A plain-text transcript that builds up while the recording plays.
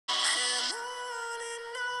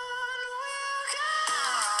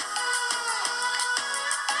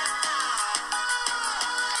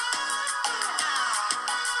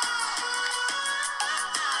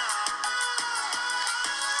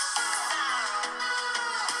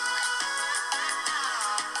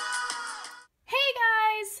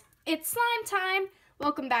It's slime time!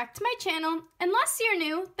 Welcome back to my channel. Unless you're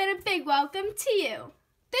new, then a big welcome to you.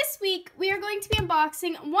 This week, we are going to be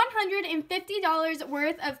unboxing $150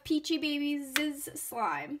 worth of Peachy Babies'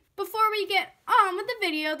 slime. Before we get on with the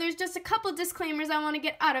video, there's just a couple disclaimers I want to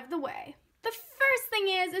get out of the way. The first thing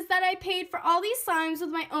is that I paid for all these slimes with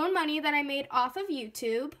my own money that I made off of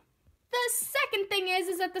YouTube. The second thing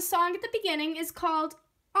is that the song at the beginning is called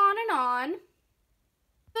On and On.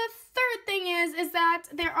 The third thing is that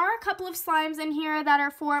there are a couple of slimes in here that are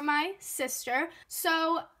for my sister.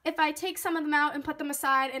 So if I take some of them out and put them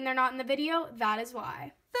aside and they're not in the video, that is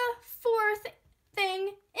why. The fourth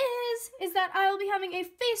thing is that I will be having a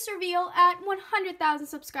face reveal at 100,000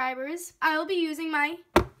 subscribers. I will be using my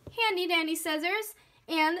handy dandy scissors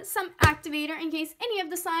and some activator in case any of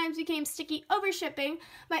the slimes became sticky over shipping.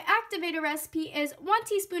 My activator recipe is 1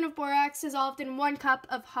 teaspoon of borax dissolved in 1 cup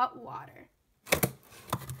of hot water.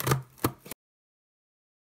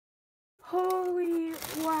 Holy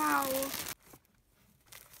wow.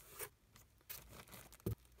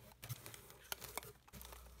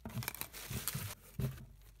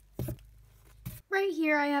 Right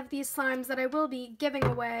here I have these slimes that I will be giving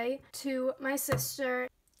away to my sister.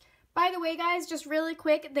 By the way guys, just really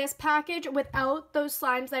quick, this package without those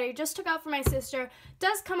slimes that I just took out for my sister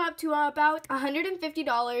does come up to about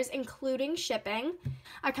 $150 including shipping.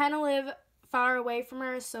 I kind of live far away from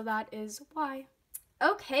her, so that is why.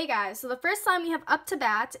 Okay guys, so the first slime we have up to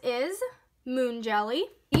bat is Moon Jelly.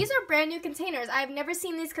 These are brand new containers. I've never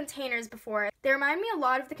seen these containers before. They remind me a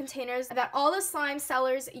lot of the containers that all the slime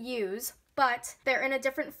sellers use, but they're in a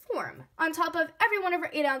different form. On top of every one of her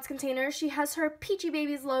 8-ounce containers, she has her Peachy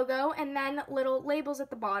Babies logo and then little labels at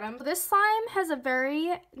the bottom. This slime has a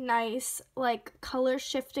very nice, like, color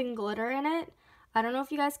shifting glitter in it. I don't know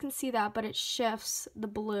if you guys can see that, but it shifts the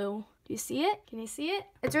blue. Do you see it? Can you see it?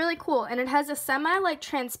 It's really cool, and it has a semi,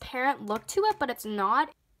 transparent look to it, but it's not.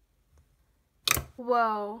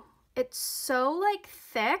 Whoa. It's so,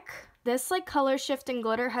 thick. This, color shifting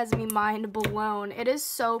glitter has me mind blown. It is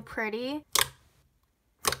so pretty.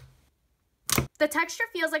 The texture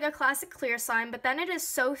feels like a classic clear slime, but then it is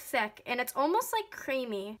so thick, and it's almost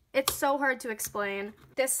creamy. It's so hard to explain.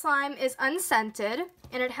 This slime is unscented,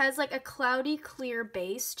 and it has, a cloudy, clear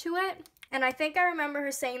base to it. And I think I remember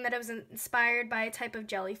her saying that it was inspired by a type of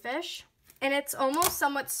jellyfish. And it's almost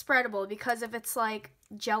somewhat spreadable because of its,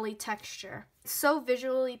 jelly texture. It's so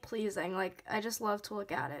visually pleasing. I just love to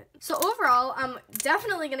look at it. So overall, I'm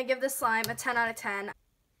definitely going to give this slime a 10 out of 10.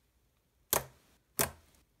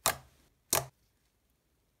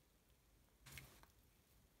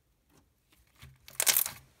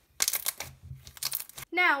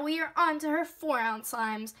 Now we are on to her 4-ounce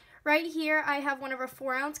slimes. Right here, I have one of her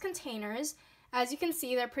 4-ounce containers. As you can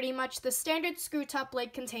see, they're pretty much the standard screw-top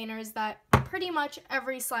lid containers that pretty much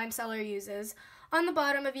every slime seller uses. On the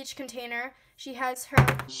bottom of each container, she has her...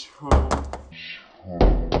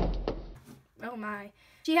 Oh my.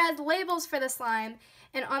 She has labels for the slime,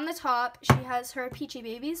 and on the top, she has her Peachy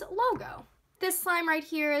Babies logo. This slime right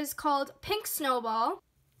here is called Pink Snowball.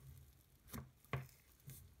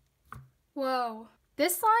 Whoa.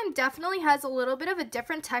 This slime definitely has a little bit of a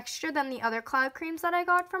different texture than the other cloud creams that I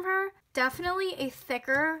got from her. Definitely a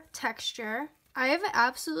thicker texture. I have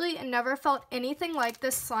absolutely never felt anything like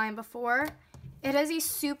this slime before. It has a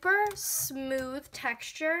super smooth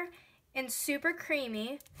texture and super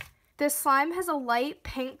creamy. This slime has a light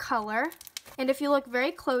pink color. And if you look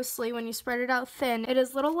very closely when you spread it out thin, it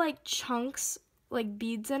has little chunks,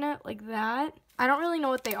 beads in it, like that. I don't really know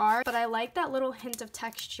what they are, but I like that little hint of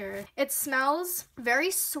texture. It smells very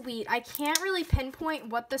sweet. I can't really pinpoint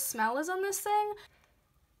what the smell is on this thing.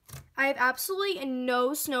 I have absolutely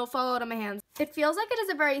no snowfall out of my hands. It feels like it is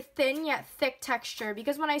a very thin yet thick texture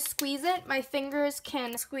because when I squeeze it, my fingers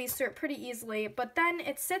can squeeze through it pretty easily, but then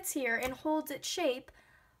it sits here and holds its shape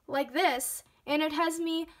like this, and it has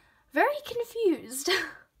me very confused.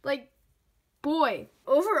 Boy.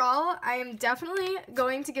 Overall, I am definitely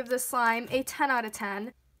going to give this slime a 10 out of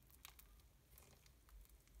 10.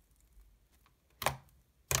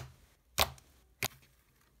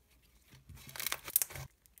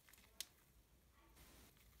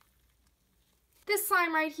 This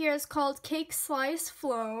slime right here is called Cake Slice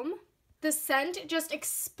Floam. The scent just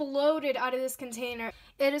exploded out of this container.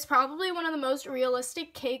 It is probably one of the most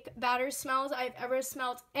realistic cake batter smells I've ever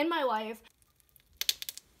smelled in my life.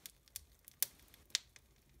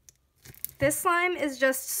 This slime is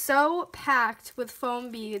just so packed with foam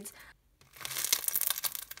beads.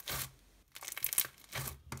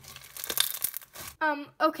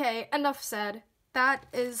 Okay, enough said. That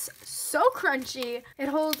is so crunchy. It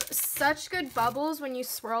holds such good bubbles when you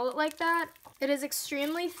swirl it like that. It is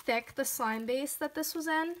extremely thick, the slime base that this was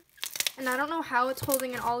in. And I don't know how it's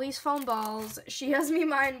holding in all these foam balls. She has me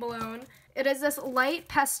mind blown. It is this light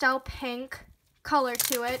pastel pink color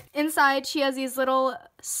to it. Inside, she has these little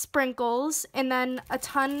sprinkles and then a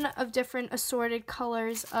ton of different assorted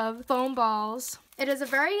colors of foam balls. It is a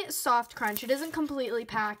very soft crunch. It isn't completely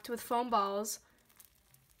packed with foam balls.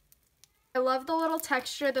 I love the little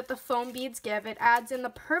texture that the foam beads give. It adds in the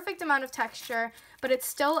perfect amount of texture, but it's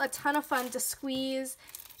still a ton of fun to squeeze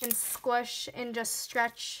and squish and just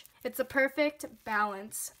stretch. It's a perfect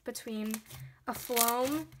balance between a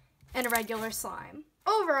foam and a regular slime.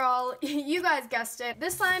 Overall, you guys guessed it,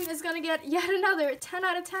 this slime is gonna get yet another 10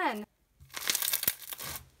 out of 10.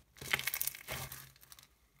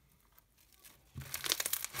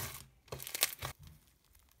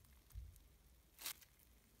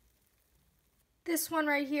 This one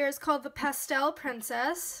right here is called the Pastel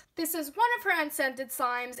Princess. This is one of her unscented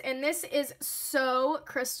slimes, and this is so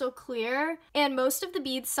crystal clear, and most of the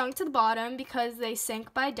beads sunk to the bottom because they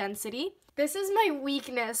sink by density. This is my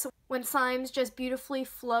weakness, when slimes just beautifully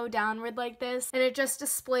flow downward like this, and it just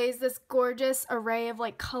displays this gorgeous array of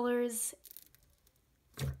like colors.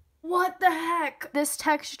 What the heck? This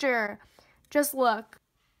texture, just look.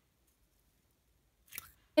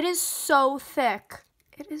 It is so thick.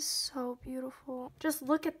 It is so beautiful. Just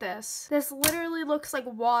look at this. This literally looks like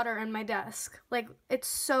water on my desk. Like, it's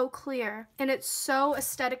so clear and it's so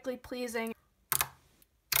aesthetically pleasing.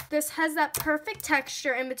 This has that perfect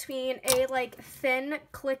texture in between a like thin,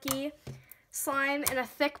 clicky slime and a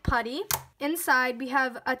thick putty. Inside, we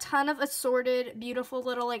have a ton of assorted, beautiful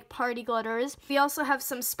little like party glitters. We also have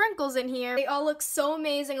some sprinkles in here. They all look so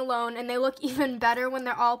amazing alone, and they look even better when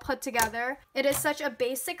they're all put together. It is such a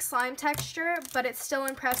basic slime texture, but it still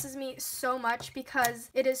impresses me so much because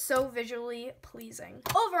it is so visually pleasing.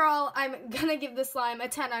 Overall, I'm gonna give this slime a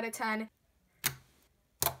 10 out of 10.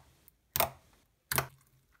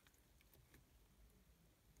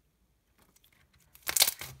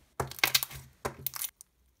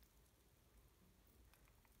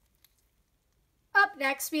 Up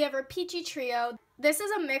next, we have our Peachy Trio. This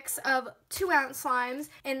is a mix of 2-ounce slimes,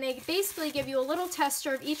 and they basically give you a little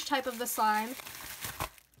tester of each type of the slime.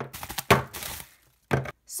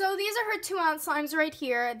 So these are her 2-ounce slimes right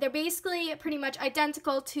here. They're basically pretty much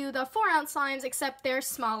identical to the 4-ounce slimes, except they're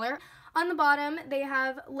smaller. On the bottom, they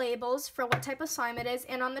have labels for what type of slime it is,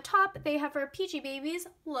 and on the top, they have her Peachy Babies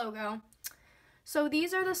logo. So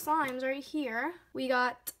these are the slimes right here. We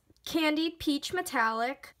got Candied Peach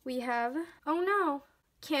Metallic, we have, oh no,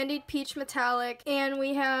 Candied Peach Metallic, and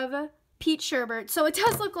we have Peach Sherbet. So it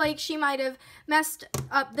does look like she might have messed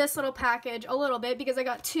up this little package a little bit because I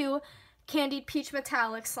got 2 Candied Peach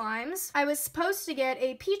Metallic slimes. I was supposed to get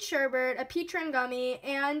a Peach Sherbet, a Peach Ring Gummy,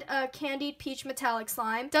 and a Candied Peach Metallic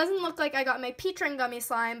slime. Doesn't look like I got my Peach Ring Gummy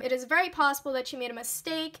slime. It is very possible that she made a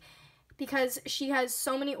mistake because she has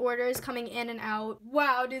so many orders coming in and out.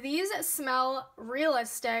 Wow, do these smell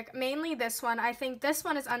realistic? Mainly this one. I think this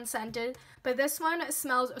one is unscented, but this one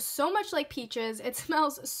smells so much like peaches. It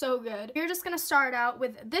smells so good. We're just gonna start out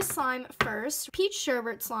with this slime first. Peach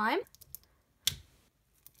Sherbet slime.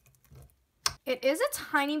 It is a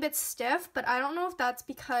tiny bit stiff, but I don't know if that's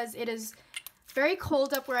because it is very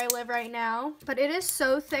cold up where I live right now, but it is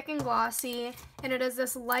so thick and glossy, and it is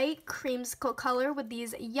this light creamsicle color with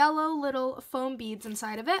these yellow little foam beads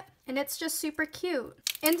inside of it, and it's just super cute.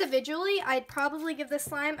 Individually, I'd probably give this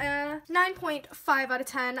slime a 9.5 out of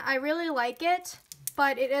 10. I really like it,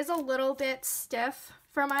 but it is a little bit stiff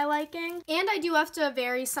for my liking, and I do have to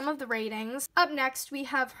vary some of the ratings. Up next, we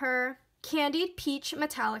have her Candied Peach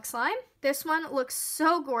Metallic slime. This one looks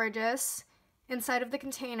so gorgeous inside of the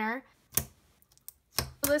container.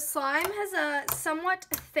 The slime has a somewhat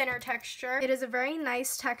thinner texture. It is a very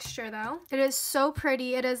nice texture though. It is so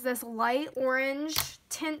pretty. It has this light orange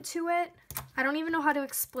tint to it. I don't even know how to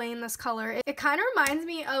explain this color. It kind of reminds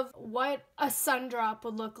me of what a sundrop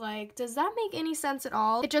would look like. Does that make any sense at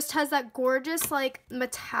all? It just has that gorgeous like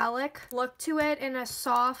metallic look to it and a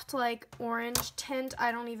soft like orange tint.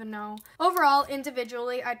 I don't even know. Overall,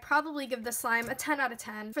 individually, I'd probably give this slime a 10 out of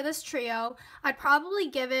 10. For this trio, I'd probably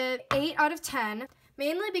give it 8 out of 10.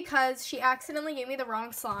 Mainly because she accidentally gave me the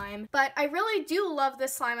wrong slime. But I really do love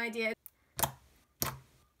this slime idea.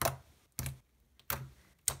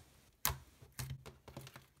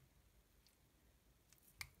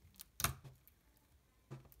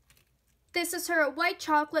 This is her White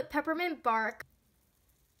Chocolate Peppermint Bark.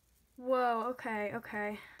 Whoa, okay,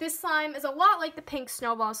 okay. This slime is a lot like the pink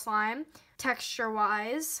snowball slime,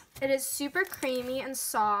 texture-wise. It is super creamy and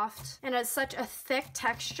soft and has such a thick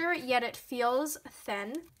texture, yet it feels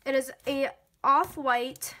thin. It is a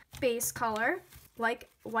off-white base color, like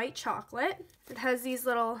white chocolate. It has these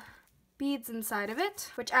little beads inside of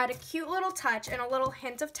it, which add a cute little touch and a little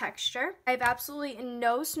hint of texture. I have absolutely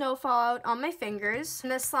no snow fallout on my fingers.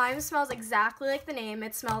 And this slime smells exactly like the name.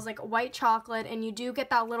 It smells like white chocolate, and you do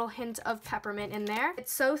get that little hint of peppermint in there.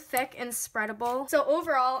 It's so thick and spreadable. So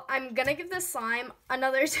overall, I'm gonna give this slime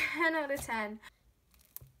another 10 out of 10.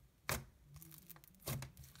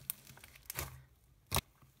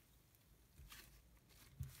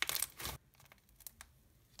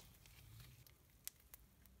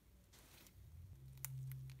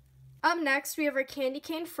 Up next, we have our Candy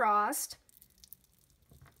Cane Frost.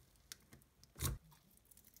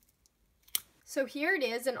 So here it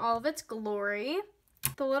is in all of its glory.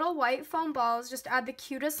 The little white foam balls just add the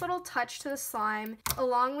cutest little touch to the slime,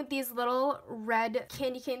 along with these little red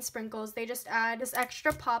candy cane sprinkles. They just add this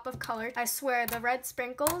extra pop of color. I swear, the red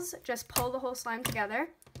sprinkles just pull the whole slime together.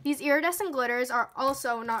 These iridescent glitters are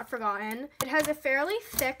also not forgotten. It has a fairly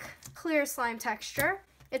thick, clear slime texture.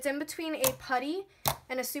 It's in between a putty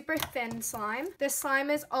and a super thin slime. This slime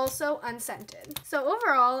is also unscented. So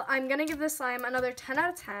overall, I'm gonna give this slime another 10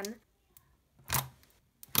 out of 10.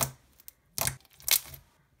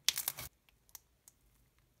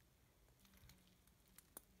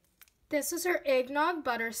 This is her Eggnog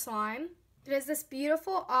Butter Slime. It is this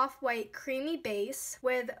beautiful off-white creamy base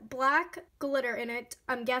with black glitter in it,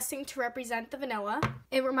 I'm guessing to represent the vanilla.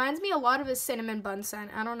 It reminds me a lot of a cinnamon bun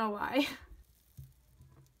scent, I don't know why.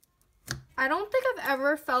 I don't think I've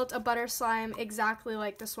ever felt a butter slime exactly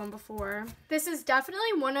like this one before. This is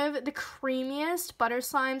definitely one of the creamiest butter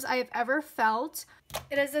slimes I have ever felt.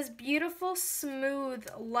 It has this beautiful, smooth,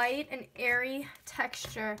 light, and airy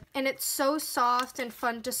texture, and it's so soft and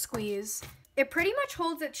fun to squeeze. It pretty much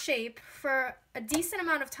holds its shape for a decent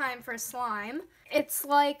amount of time for a slime. It's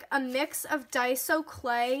like a mix of Daiso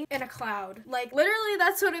clay and a cloud. Like, literally,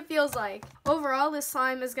 that's what it feels like. Overall, this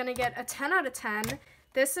slime is gonna get a 10 out of 10.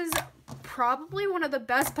 This is probably one of the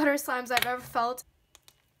best butter slimes I've ever felt.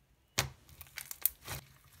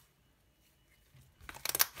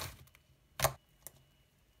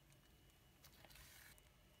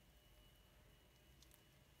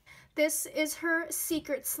 This is her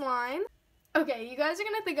secret slime. Okay, you guys are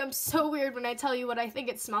gonna think I'm so weird when I tell you what I think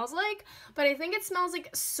it smells like, but I think it smells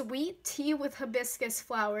like sweet tea with hibiscus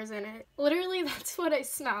flowers in it. Literally, that's what I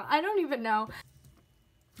smell. I don't even know.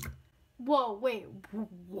 Whoa, wait,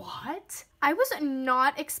 what? I was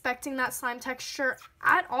not expecting that slime texture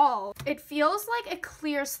at all. It feels like a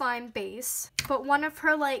clear slime base, but one of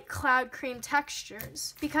her like cloud cream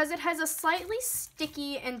textures, because it has a slightly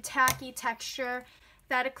sticky and tacky texture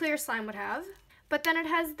that a clear slime would have, but then it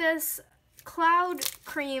has this cloud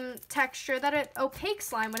cream texture that an opaque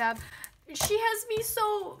slime would have. She has me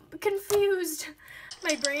so confused.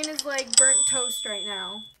 My brain is like burnt toast right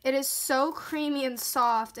now. It is so creamy and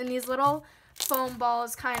soft, and these little foam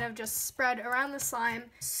balls kind of just spread around the slime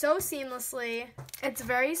so seamlessly. It's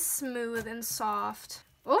very smooth and soft.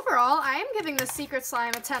 Overall, I am giving the secret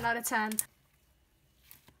slime a 10 out of 10.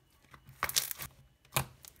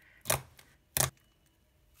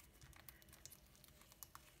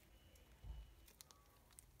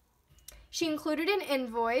 She included an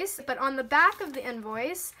invoice, but on the back of the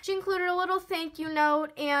invoice, she included a little thank you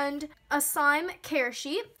note and a slime care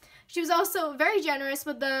sheet. She was also very generous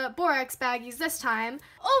with the borax baggies this time.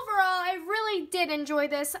 Overall, I really did enjoy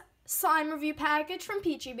this slime review package from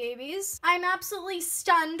Peachy Babies. I'm absolutely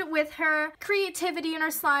stunned with her creativity in her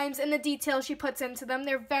slimes and the detail she puts into them.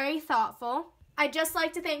 They're very thoughtful. I'd just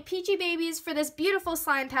like to thank Peachy Babies for this beautiful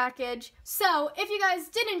slime package. So, if you guys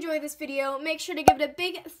did enjoy this video, make sure to give it a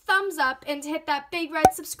big thumbs up and to hit that big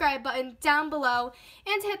red subscribe button down below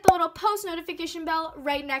and to hit the little post notification bell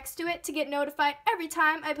right next to it to get notified every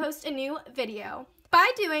time I post a new video. By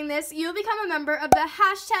doing this, you'll become a member of the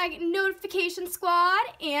 #notification squad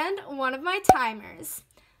and one of my timers.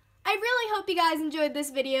 I really hope you guys enjoyed this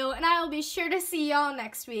video, and I will be sure to see y'all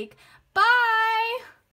next week. Bye!